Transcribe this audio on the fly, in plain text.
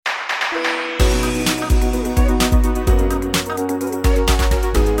Hey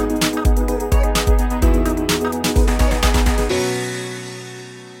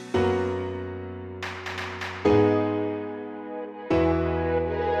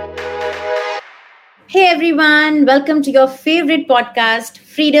everyone, welcome to your favorite podcast,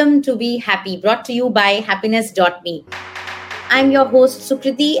 Freedom to Be Happy, brought to you by happiness.me. I'm your host,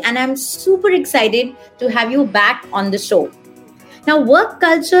 Sukriti, and I'm super excited to have you back on the show. Now, work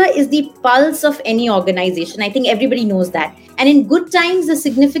culture is the pulse of any organization. I think everybody knows that. And in good times, the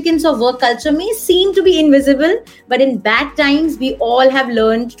significance of work culture may seem to be invisible, but in bad times, we all have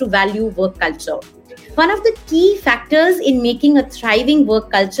learned to value work culture. One of the key factors in making a thriving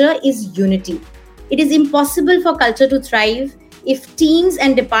work culture is unity. It is impossible for culture to thrive if teams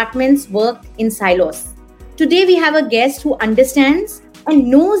and departments work in silos. Today, we have a guest who understands and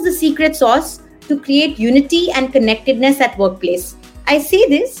knows the secret sauce to create unity and connectedness at workplace. I say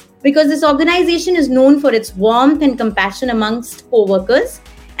this because this organization is known for its warmth and compassion amongst co-workers,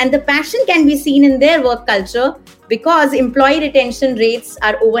 and the passion can be seen in their work culture because employee retention rates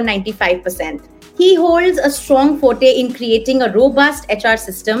are over 95%. He holds a strong forte in creating a robust HR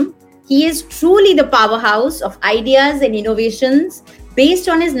system. He is truly the powerhouse of ideas and innovations based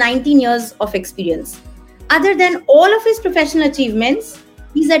on his 19 years of experience. Other than all of his professional achievements,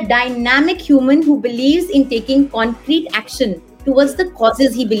 he's a dynamic human who believes in taking concrete action towards the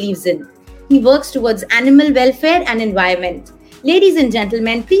causes he believes in. He works towards animal welfare and environment. Ladies and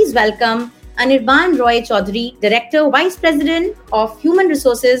gentlemen, please welcome Anirban Roychowdhury, Director, Vice President of Human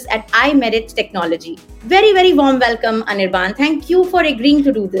Resources at iMerit Technology. Very, very warm welcome, Anirban. Thank you for agreeing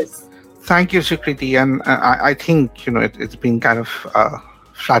to do this. Thank you, Sukriti. And I think, it's been kind of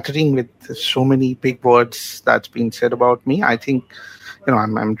flattering with so many big words that's been said about me. I think,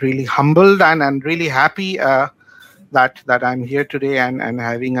 I'm really humbled and really happy that I'm here today and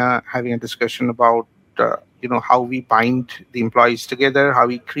having a discussion about, how we bind the employees together, how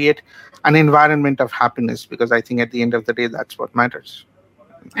we create an environment of happiness, because I think at the end of the day, that's what matters.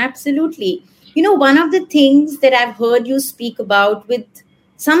 Absolutely. One of the things that I've heard you speak about with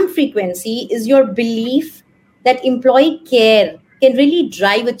some frequency is your belief that employee care can really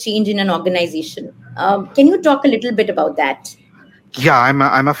drive a change in an organization. Can you talk a little bit about that? Yeah,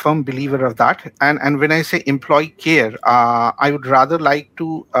 I'm a firm believer of that. And when I say employee care, I would rather like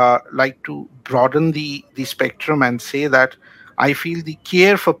to broaden the spectrum and say that I feel the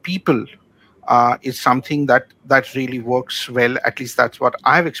care for people is something that really works well. At least that's what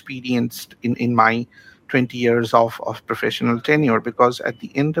I've experienced in my 20 years of professional tenure, because at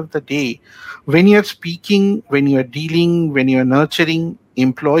the end of the day, when you're speaking, when you're dealing, when you're nurturing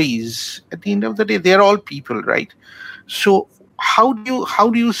employees, at the end of the day, they're all people, right? So how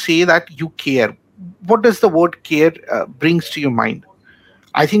do you say that you care? What does the word care brings to your mind?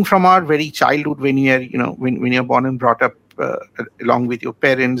 I think from our very childhood, when you're born and brought up along with your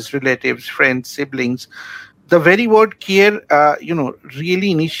parents, relatives, friends, siblings, the very word care,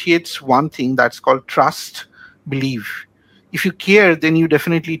 really initiates one thing that's called trust, belief. If you care, then you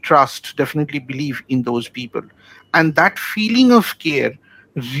definitely trust, definitely believe in those people. And that feeling of care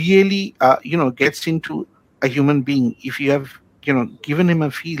really, gets into a human being. If you have, given him a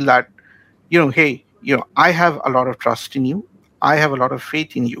feel that, hey, I have a lot of trust in you. I have a lot of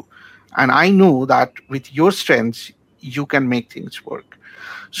faith in you. And I know that with your strengths, you can make things work.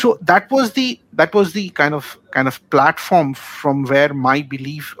 So that was the kind of platform from where my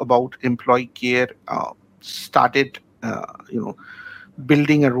belief about employee care started,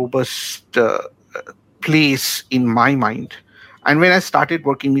 building a robust place in my mind. And when I started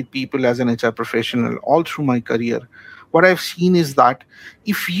working with people as an HR professional all through my career, what I've seen is that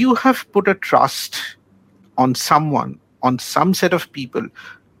if you have put a trust on someone, on some set of people,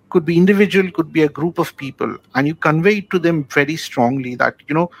 could be individual, could be a group of people, and you convey it to them very strongly that,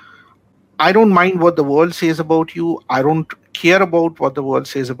 I don't mind what the world says about you. I don't care about what the world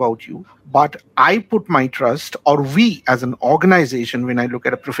says about you. But I put my trust, or we as an organization, when I look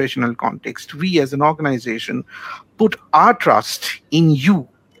at a professional context, we as an organization put our trust in you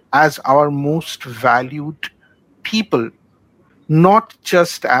as our most valued people, not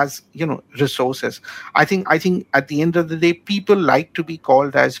just as resources. I think at the end of the day, people like to be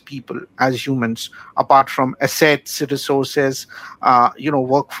called as people, as humans, apart from assets, resources,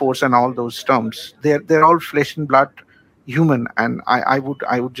 workforce, and all those terms. They're all flesh and blood human. And I would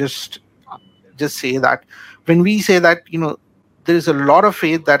just say that when we say that there is a lot of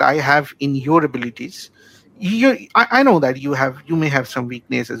faith that I have in your abilities. I know that you may have some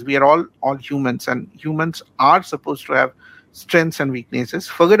weaknesses. We are all humans, and humans are supposed to have strengths and weaknesses.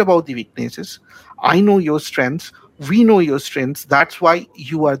 Forget about the weaknesses. I know your strengths. We know your strengths. That's why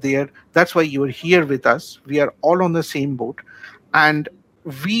you are there. That's why you are here with us. We are all on the same boat. And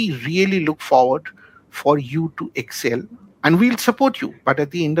we really look forward for you to excel, and we'll support you. But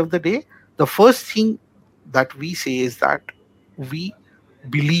at the end of the day, the first thing that we say is that we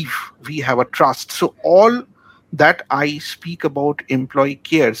believe, we have a trust. So all that I speak about employee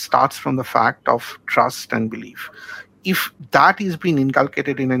care starts from the fact of trust and belief. If that is being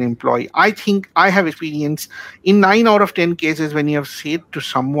inculcated in an employee, I think I have experience in 9 out of 10 cases when you have said to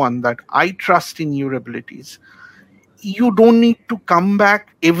someone that I trust in your abilities, you don't need to come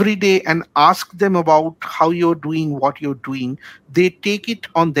back every day and ask them about how you're doing, what you're doing. They take it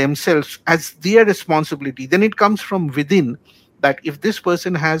on themselves as their responsibility. Then it comes from within, that if this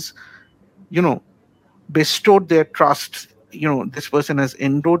person has, you know, bestowed their trust, this person has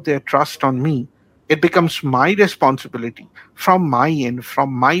endowed their trust on me, it becomes my responsibility from my end,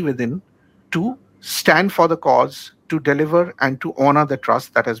 from my within, to stand for the cause, to deliver and to honor the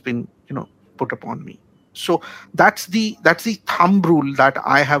trust that has been, put upon me. So that's the thumb rule that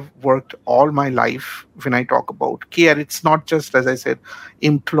I have worked all my life. When I talk about care, it's not just, as I said,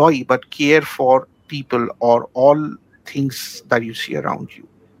 employee, but care for people or all things that you see around you.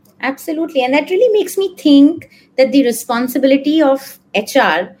 Absolutely. And that really makes me think that the responsibility of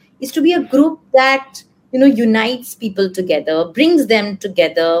HR is to be a group that, unites people together, brings them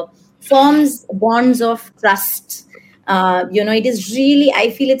together, forms bonds of trust. It is really,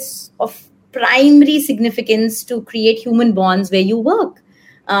 I feel it's of primary significance to create human bonds where you work.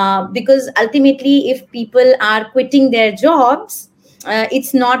 Because ultimately, if people are quitting their jobs,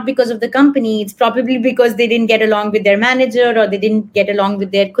 it's not because of the company. It's probably because they didn't get along with their manager or they didn't get along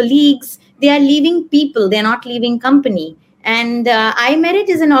with their colleagues. They are leaving people. They're not leaving company. And iMerit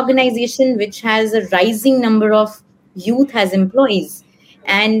is an organization which has a rising number of youth as employees.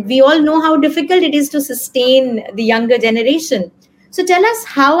 And we all know how difficult it is to sustain the younger generation. So tell us,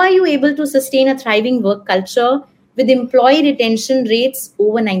 how are you able to sustain a thriving work culture with employee retention rates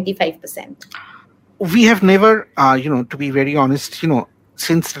over 95%? We have never, to be very honest,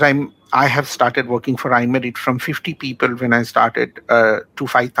 since the time I have started working for iMerit, from 50 people when I started to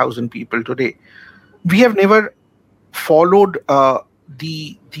 5,000 people today, we have never followed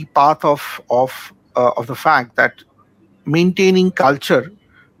the path of the fact that maintaining culture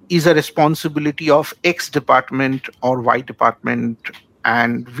is a responsibility of X department or Y department,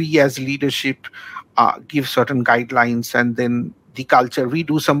 and we as leadership give certain guidelines, and then the culture, we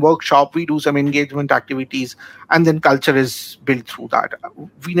do some workshop, we do some engagement activities, and then culture is built through that.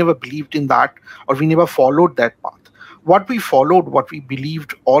 We never believed in that, or we never followed that path. What we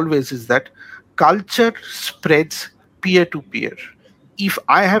believed always is that culture spreads peer to peer. If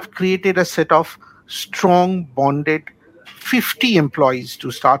I have created a set of strong bonded 50 employees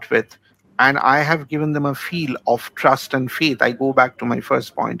to start with, and I have given them a feel of trust and faith, I go back to my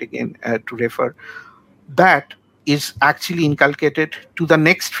first point again, to refer, that is actually inculcated to the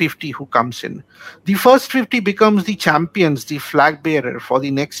next 50 who comes in. The first 50 becomes the champions, the flag bearer for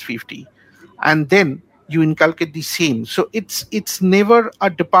the next 50, and then you inculcate the same. So it's never a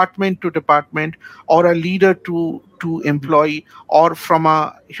department to department or a leader to employee, or from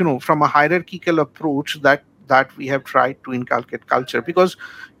a hierarchical approach that we have tried to inculcate culture. Because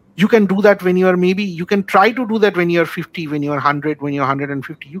you can do that when you can try to do that when you're 50, when you're 100, when you're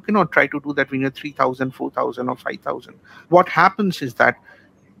 150. You cannot try to do that when you're 3,000, 4,000, or 5,000. What happens is that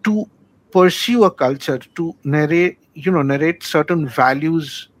to pursue a culture, to narrate certain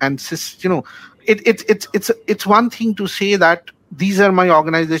values and it's one thing to say that these are my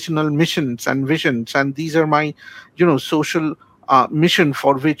organizational missions and visions, and these are my social mission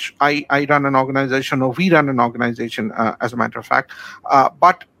for which I run an organization, or we run an organization, as a matter of fact.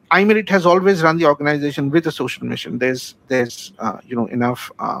 But iMerit has always run the organization with a social mission. There's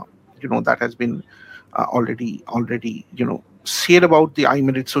enough that has been already said about the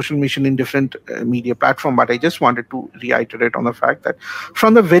iMerit social mission in different media platform. But I just wanted to reiterate on the fact that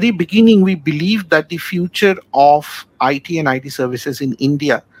from the very beginning, we believed that the future of IT and IT services in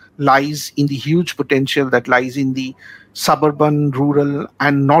India lies in the huge potential that lies in the suburban, rural,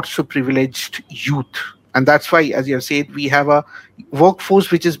 and not so privileged youth. And that's why, as you have said, we have a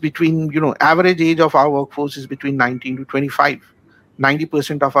workforce which is between, average age of our workforce is between 19 to 25.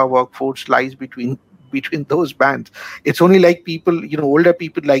 90% of our workforce lies between those bands. It's only like people, older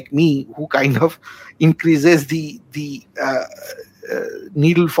people like me, who kind of increases the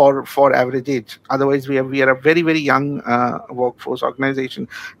needle for average age. Otherwise, we are a very, very young workforce organization.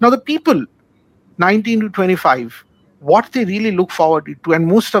 Now, the people 19 to 25, what they really look forward to, and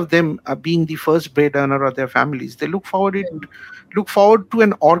most of them being the first bread earner of their families, they look forward to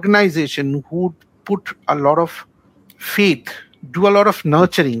an organization who put a lot of faith, do a lot of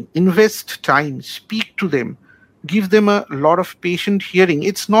nurturing, invest time, speak to them, give them a lot of patient hearing.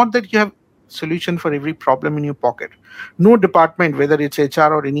 It's not that you have solution for every problem in your pocket. No department, whether it's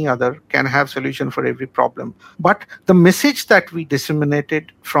HR or any other, can have solution for every problem. But the message that we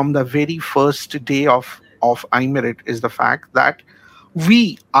disseminated from the very first day of iMerit is the fact that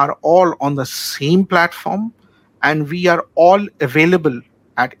we are all on the same platform and we are all available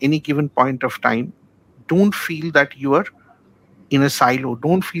at any given point of time. Don't feel that you are in a silo.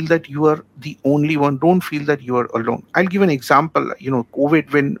 Don't feel that you are the only one. Don't feel that you are alone. I'll give an example.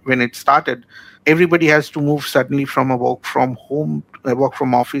 COVID, when it started, everybody has to move suddenly from a work from home, a work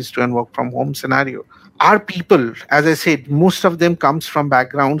from office to a work from home scenario. Our people, as I said, most of them comes from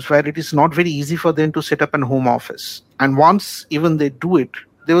backgrounds where it is not very easy for them to set up an home office. And once even they do it,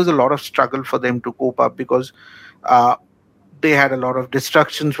 there was a lot of struggle for them to cope up because they had a lot of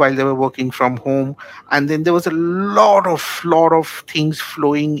distractions while they were working from home, and then there was a lot of things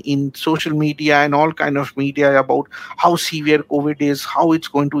flowing in social media and all kind of media about how severe COVID is, how it's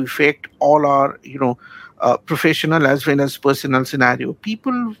going to affect all our professional as well as personal scenario.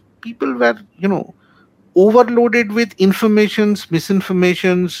 People were overloaded with informations,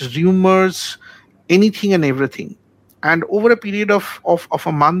 misinformations, rumors, anything and everything. And over a period of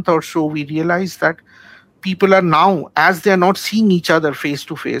a month or so, we realized that people are now, as they are not seeing each other face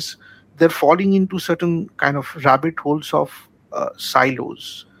to face, they're falling into certain kind of rabbit holes of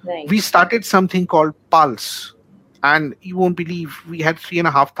silos. Right. We started something called Pulse, and you won't believe we had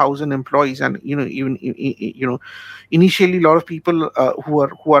 3,500 employees, and even initially a lot of people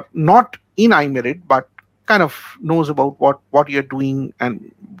who are not in iMerit but kind of knows about what you're doing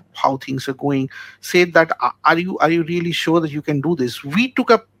and how things are going, said that are you really sure that you can do this? We took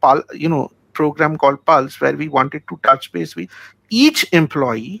a program called Pulse, where we wanted to touch base with each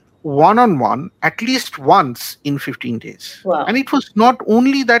employee one-on-one at least once in 15 days. Wow. And it was not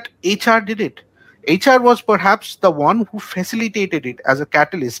only that HR did it. HR was perhaps the one who facilitated it as a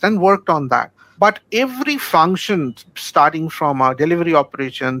catalyst and worked on that. But every function, starting from our delivery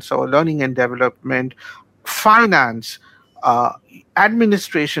operations or learning and development, finance,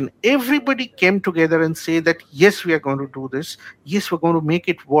 administration, everybody came together and say that, yes, we are going to do this. Yes, we're going to make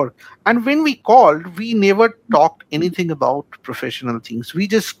it work. And when we called, we never talked anything about professional things. We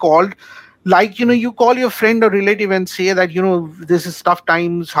just called, like, you call your friend or relative and say that, this is tough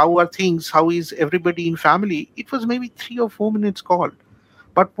times. How are things? How is everybody in family? It was maybe 3 or 4 minutes call.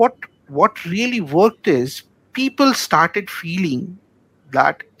 But what really worked is people started feeling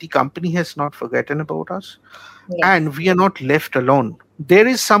that the company has not forgotten about us. Yes. And we are not left alone. There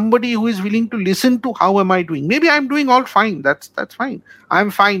is somebody who is willing to listen to how am I doing. Maybe I'm doing all fine. That's fine. I'm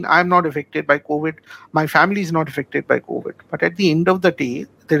fine. I'm not affected by COVID. My family is not affected by COVID. But at the end of the day,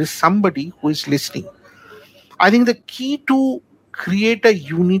 there is somebody who is listening. I think the key to create a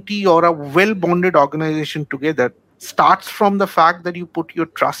unity or a well-bonded organization together starts from the fact that you put your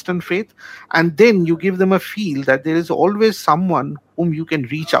trust and faith, and then you give them a feel that there is always someone whom you can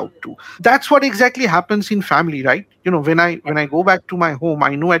reach out to. That's what exactly happens in family, right? When I go back to my home,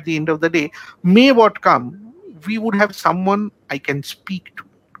 I know at the end of the day, may what come, we would have someone I can speak to.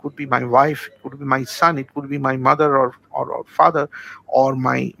 It could be my wife, it could be my son, it could be my mother or father, or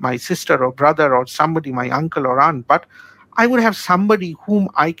my sister or brother, or somebody, my uncle or aunt. But I would have somebody whom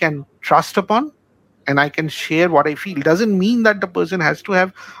I can trust upon, and I can share what I feel. Doesn't mean that the person has to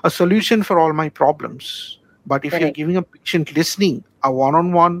have a solution for all my problems. But if you're giving a patient listening, a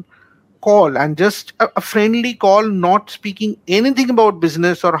one-on-one call, and just a friendly call, not speaking anything about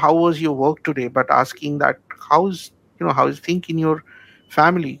business or how was your work today, but asking that how's things in your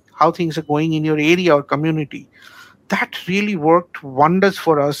family, how things are going in your area or community. That really worked wonders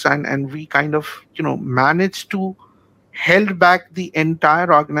for us, and we kind of managed to held back the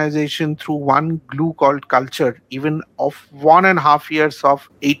entire organization through one glue called culture, even of 1.5 years of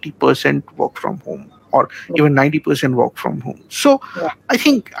 80% work from home, or even 90% work from home. So I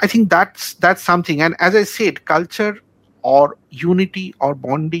think that's something. And as I said, culture or unity or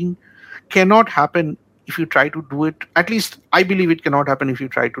bonding cannot happen if you try to do it. At least I believe it cannot happen if you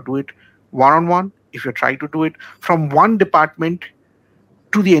try to do it one-on-one, if you try to do it from one department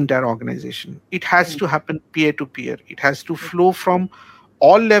to the entire organization. It has to happen peer to peer. It has to flow from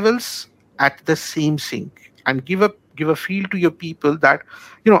all levels at the same sync, and give a feel to your people that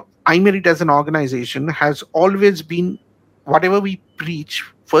iMerit as an organization has always been, whatever we preach,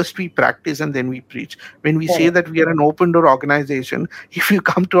 first we practice and then we preach. When we say that we are an open door organization, if you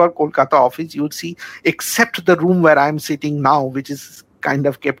come to our Kolkata office, you would see, except the room where I'm sitting now, which is kind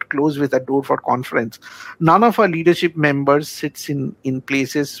of kept closed with a door for conference, none of our leadership members sits in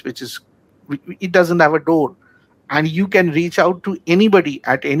places which is, it doesn't have a door. and you can reach out to anybody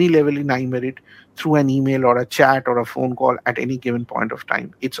at any level in iMerit through an email or a chat or a phone call at any given point of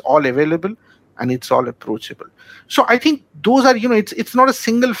time. It's all available and it's all approachable. So I think those are, it's not a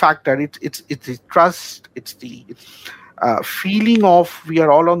single factor. It's the trust. It's the feeling of we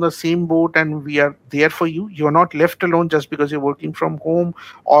are all on the same boat and we are there for you. You're not left alone just because you're working from home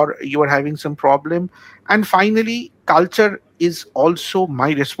or you are having some problem. And finally, culture is also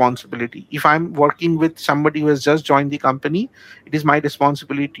my responsibility. If I'm working with somebody who has just joined the company, it is my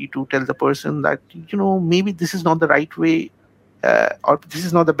responsibility to tell the person that, maybe this is not the right way, or this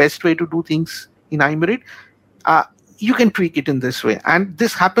is not the best way to do things in iMerit. You can tweak it in this way. And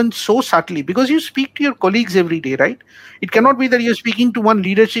this happens so subtly because you speak to your colleagues every day, right? It cannot be that you're speaking to one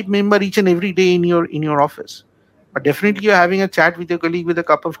leadership member each and every day in your office. But definitely you're having a chat with your colleague with a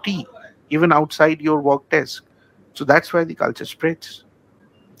cup of tea, even outside your work desk. So that's why the culture spreads.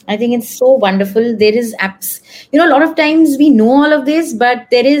 I think it's so wonderful. There is apps, a lot of times we know all of this, but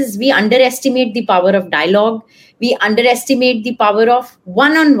we underestimate the power of dialogue. We underestimate the power of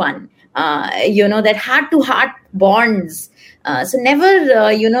one-on-one, that heart-to-heart bonds. So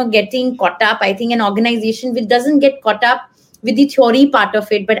never, getting caught up. I think an organization which doesn't get caught up with the theory part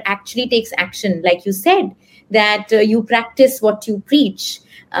of it, but actually takes action, like you said, that you practice what you preach.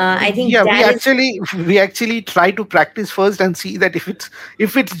 I think we actually try to practice first and see that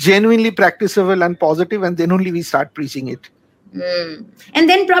if it's genuinely practicable and positive, and then only we start preaching it. And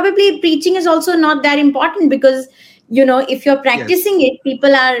then probably preaching is also not that important because if you're practicing it,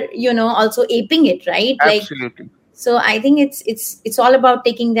 people are also aping it, right? Absolutely. So I think it's all about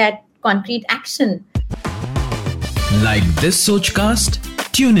taking that concrete action. Like this Sochcast?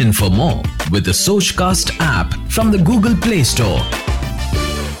 Tune in for more with the Sochcast app from the Google Play Store.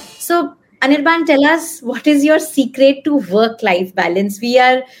 So, Anirban, tell us, what is your secret to work-life balance? We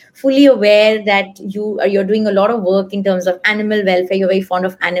are fully aware that you're doing a lot of work in terms of animal welfare. You're very fond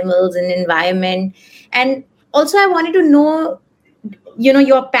of animals and environment. And also, I wanted to know,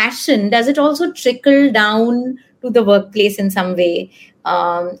 your passion. Does it also trickle down to the workplace in some way?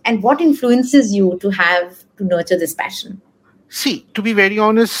 And what influences you to nurture this passion? See, to be very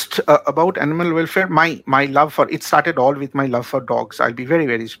honest about animal welfare, my love for it started all with my love for dogs. I'll be very,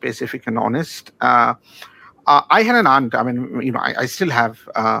 very specific and honest. I had an aunt. I mean, I still have,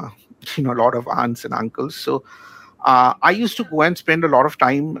 a lot of aunts and uncles. So I used to go and spend a lot of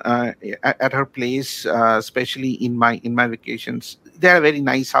time at her place, especially in my vacations. They had a very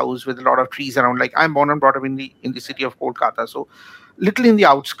nice house with a lot of trees around. Like, I'm born and brought up in the city of Kolkata, so little in the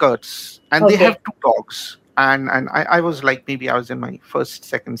outskirts, and Okay. they have two dogs. And I was like, maybe I was in my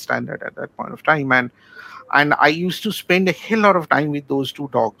second standard at that point of time, and I used to spend a hell lot of time with those two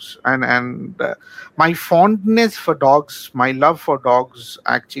dogs, and my fondness for dogs, my love for dogs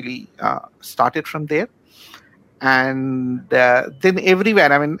actually started from there. And then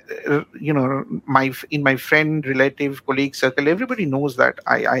everywhere, I mean, in my friend, relative, colleague circle, everybody knows that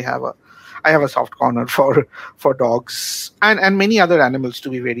I have a soft corner for dogs and many other animals, to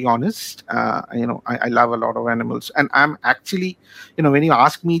be very honest. I love a lot of animals. And I'm actually, when you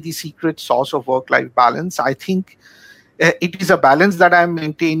ask me the secret sauce of work-life balance, I think it is a balance that I'm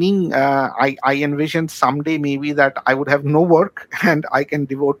maintaining. I envision someday maybe that I would have no work and I can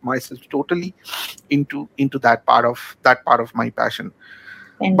devote myself totally into that part of my passion.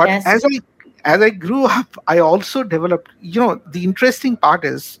 Fantastic. But as I grew up, I also developed, the interesting part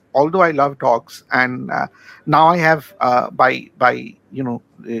is, although I love dogs, and now I have, by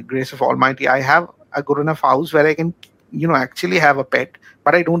the grace of Almighty, I have a good enough house where I can, actually have a pet,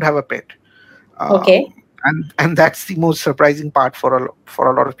 but I don't have a pet. Okay. And that's the most surprising part for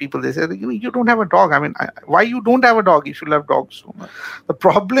a lot of people. They say, you don't have a dog. I mean, why you don't have a dog if you love dogs so much? The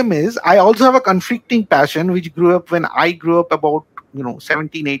problem is, I also have a conflicting passion, which grew up when I grew up about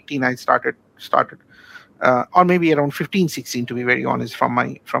 17, 18. I started, or maybe around 15, 16, to be very honest. From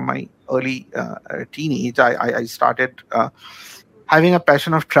my early teenage, I started having a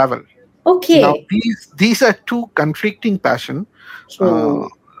passion of travel. Okay. Now these are two conflicting passion. True.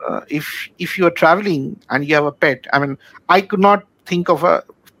 If you are traveling and you have a pet, I mean, I could not think of a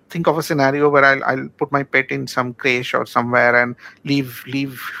scenario where I'll put my pet in some creche or somewhere and leave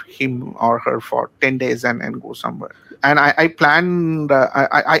him or her for 10 days and go somewhere. And I planned.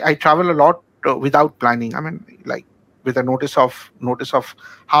 I travel a lot without planning. I mean, like, with a notice of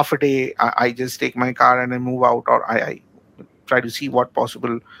half a day, I just take my car and I move out, or I try to see what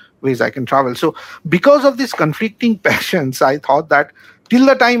possible ways I can travel. So because of these conflicting passions, I thought that till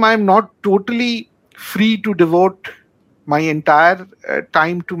the time I'm not totally free to devote my entire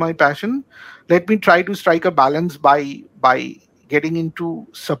time to my passion, let me try to strike a balance by getting into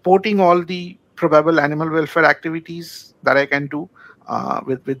supporting all the probable animal welfare activities that I can do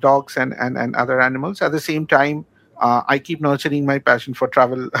with dogs and other animals. At the same time, I keep nurturing my passion for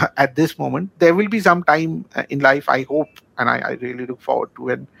travel at this moment. There will be some time in life, I hope, and I really look forward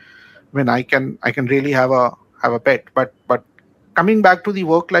to when I can really have a pet. But coming back to the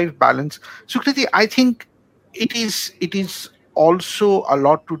work life balance, Sukriti, I think it is also a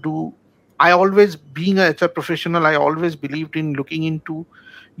lot to do. I always, being a HR professional, I always believed in looking into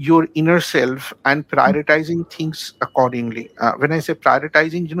your inner self and prioritizing things accordingly. When I say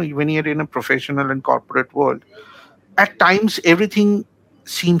prioritizing, when you're in a professional and corporate world, at times everything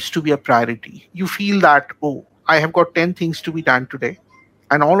seems to be a priority. You feel that, oh, I have got 10 things to be done today,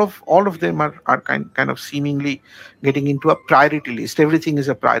 and all of them are kind of seemingly getting into a priority list. Everything is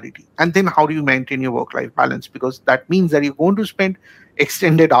a priority. And then how do you maintain your work life balance? Because that means that you're going to spend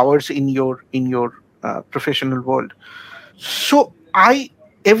extended hours in your professional world. So I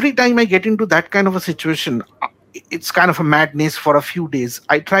every time I get into that kind of a situation, it's kind of a madness for a few days.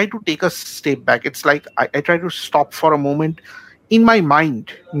 I try to take a step back. It's like I try to stop for a moment in my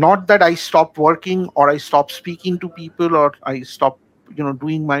mind. Not that I stop working or I stop speaking to people or I stop,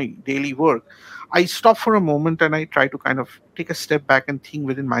 doing my daily work. I stop for a moment and I try to kind of take a step back and think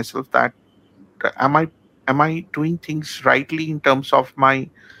within myself that am I doing things rightly in terms of my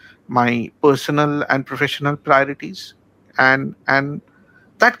personal and professional priorities, and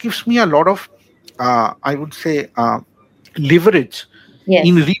that gives me a lot of I would say leverage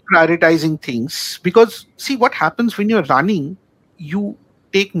in Yes. reprioritizing things. Because see what happens when you're running, you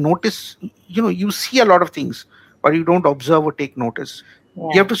take notice, you see a lot of things, but you don't observe or take notice. You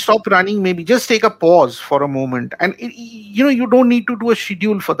Yeah. have to stop running, maybe just take a pause for a moment, and you don't need to do a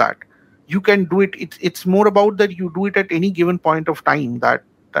schedule for that. You can do it. It's more about that you do it at any given point of time, that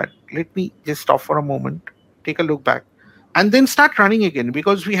let me just stop for a moment, take a look back, and then start running again,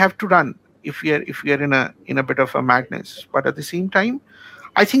 because we have to run if we are in a bit of a madness. But at the same time,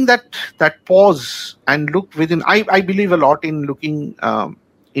 I think that pause and look within. I believe a lot in looking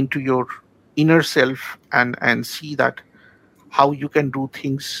into your inner self and see that how you can do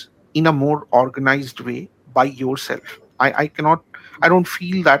things in a more organized way by yourself. I don't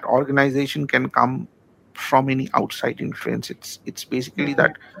feel that organization can come from any outside influence. It's basically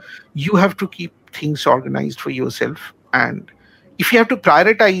that you have to keep things organized for yourself. And if you have to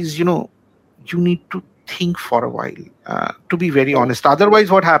prioritize, you need to think for a while, to be very honest. Otherwise,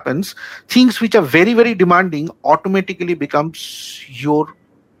 what happens, things which are very, very demanding automatically becomes your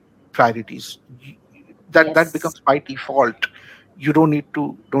priorities. That Yes. becomes by default. You don't need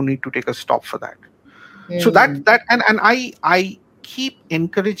to take a stop for that. So Hmm. and I keep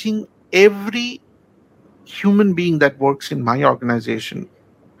encouraging every human being that works in my organization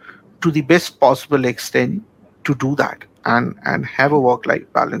to the best possible extent to do that and have a work life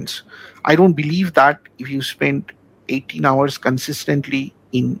balance. I don't believe that if you spend 18 hours consistently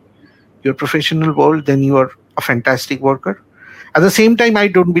in your professional world, then you are a fantastic worker. At the same time, I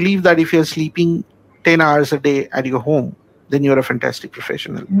don't believe that if you're sleeping 10 hours a day at your home, then you're a fantastic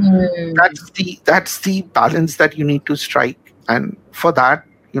professional. Hmm. That's the balance that you need to strike. And for that,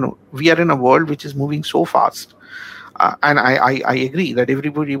 we are in a world which is moving so fast. And I agree that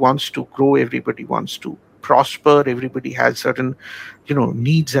everybody wants to grow, everybody wants to prosper, everybody has certain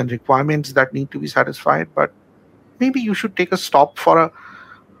needs and requirements that need to be satisfied. But maybe you should take a stop for a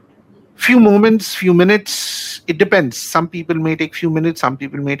few moments, few minutes. It depends. Some people may take few minutes, some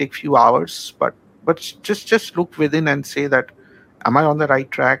people may take few hours. But just look within and say that, am I on the right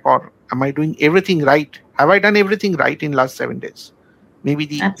track, or am I doing everything right? Have I done everything right in last 7 days? Maybe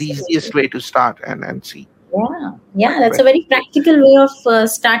the Absolutely. easiest way to start and see Yeah. what Yeah. That's a where. very practical way of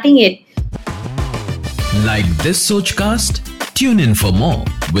starting it. Like this Sochcast? Tune in for more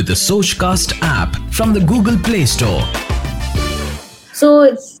with the Sochcast app from the Google Play Store. So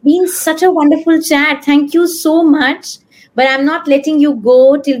it's been such a wonderful chat. Thank you so much. But I'm not letting you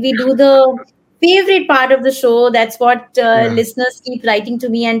go till we do the favorite part of the show. That's what Yeah. listeners keep writing to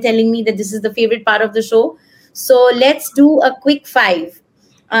me and telling me that this is the favorite part of the show. So let's do a quick five.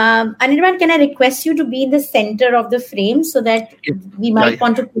 Anirban, can I request you to be in the center of the frame so that Yeah. we Yeah. might Yeah.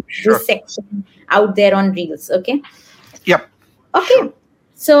 want to put Sure. this section out there on Reels? Okay. Yep. Sure. Okay.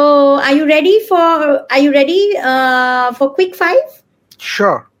 So are you ready for quick five?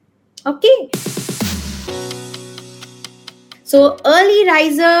 Sure. Okay. So, early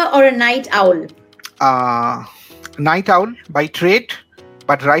riser or a night owl? Uh, Night owl by trade,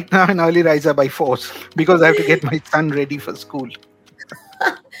 but right now an early riser by force because I have to get my son ready for school.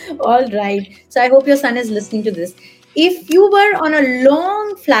 All right. So, I hope your son is listening to this. If you were on a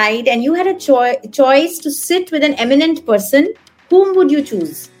long flight and you had a choice to sit with an eminent person, whom would you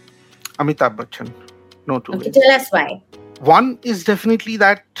choose? Amitabh Bachchan. No two Okay, ways. tell us why. One is definitely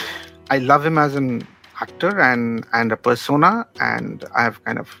that I love him as an actor and a persona, and I have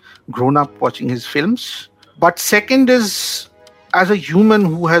kind of grown up watching his films. But second is as a human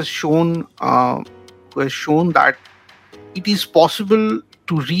who has shown that it is possible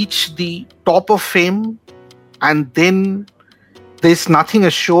to reach the top of fame, and then there's nothing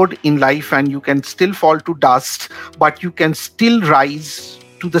assured in life, and you can still fall to dust, but you can still rise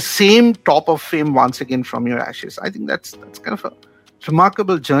to the same top of fame once again from your ashes. I think that's kind of a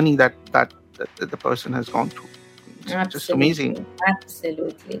remarkable journey that the person has gone through. It's just amazing.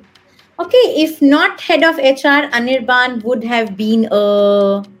 Absolutely. Okay, if not head of HR, Anirban would have been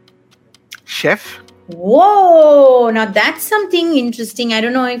a chef. Whoa! Now that's something interesting. I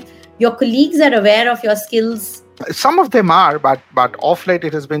don't know if your colleagues are aware of your skills. Some of them are, but off late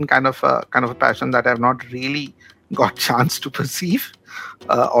it has been kind of a passion that I've not really got chance to perceive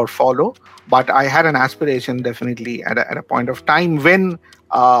or follow. But I had an aspiration definitely at a point of time when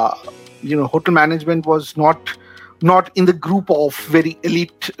hotel management was not in the group of very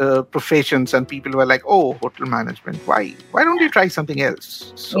elite professions, and people were like, "Oh, hotel management, why don't you try something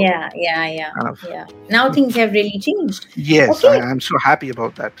else?" So, Yeah. Now things have really changed. Yes, okay. I'm so happy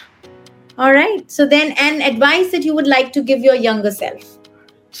about that. All right. So then, an advice that you would like to give your younger self?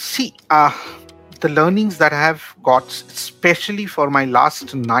 See, the learnings that I have got, especially for my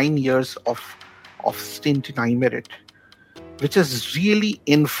last 9 years of stint in iMerit, which is really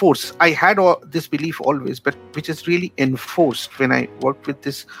enforced. I had this belief always, but which is really enforced when I worked with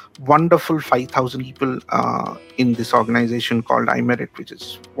this wonderful 5,000 people in this organization called iMerit, which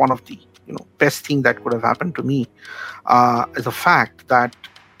is one of the best thing that could have happened to me. Is the fact that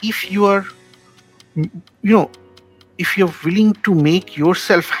if you are, if you're willing to make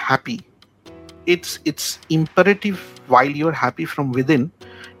yourself happy, it's imperative while you're happy from within,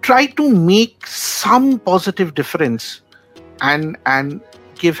 try to make some positive difference and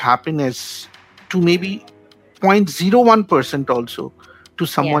give happiness to maybe 0.01% also to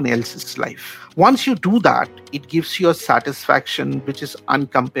someone else's life. Once you do that, it gives you a satisfaction which is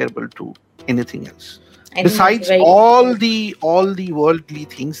uncomparable to anything else. Besides all the worldly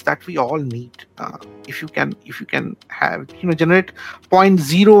things that we all need, if you can have generate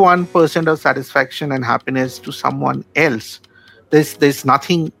 0.01% of satisfaction and happiness to someone else, there's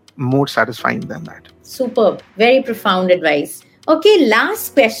nothing more satisfying than that. Superb, very profound advice. Okay,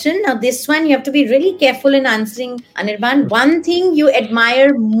 last question. Now this one you have to be really careful in answering, Anirban. One thing you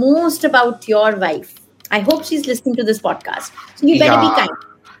admire most about your wife. I hope she's listening to this podcast. So you better be kind.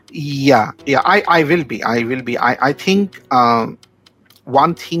 Yeah, I will be. I think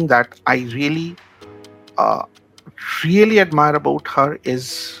one thing that I really admire about her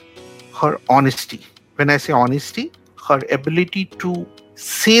is her honesty. When I say honesty, her ability to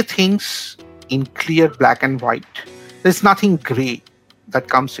say things in clear black and white. There's nothing gray that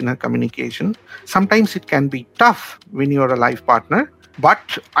comes in her communication. Sometimes it can be tough when you're a life partner,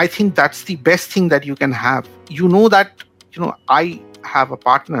 but I think that's the best thing that you can have. I have a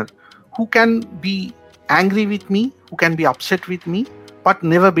partner who can be angry with me, who can be upset with me, but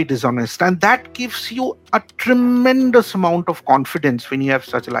never be dishonest. And that gives you a tremendous amount of confidence when you have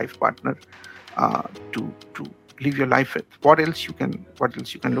such a life partner to live your life with. What else you can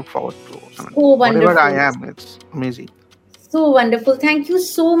look forward to? So wonderful. Whatever I am, it's amazing. So wonderful. Thank you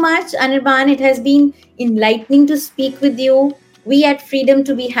so much, Anirban. It has been enlightening to speak with you. We at Freedom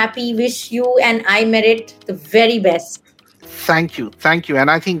to Be Happy wish you and iMerit the very best. Thank you.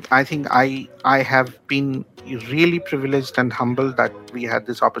 And I think I have been really privileged and humbled that we had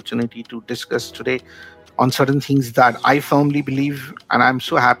this opportunity to discuss today on certain things that I firmly believe, and I'm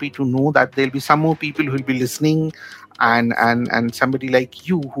so happy to know that there'll be some more people who will be listening, and somebody like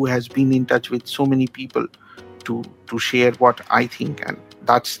you who has been in touch with so many people to share what I think. And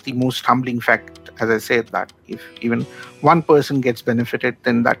that's the most humbling fact, as I said, that if even one person gets benefited,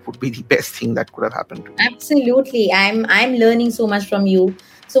 then that would be the best thing that could have happened to me. Absolutely. I'm learning so much from you.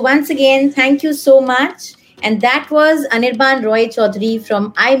 So once again, thank you so much. And that was Anirban Roychowdhury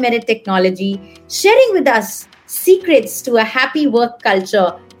from iMerit Technology, sharing with us secrets to a happy work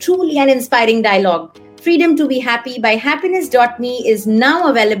culture. Truly an inspiring dialogue. Freedom to Be Happy by happiness.me is now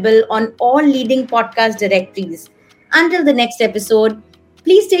available on all leading podcast directories. Until the next episode,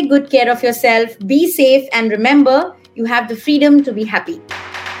 please take good care of yourself, be safe, and remember, you have the freedom to be happy.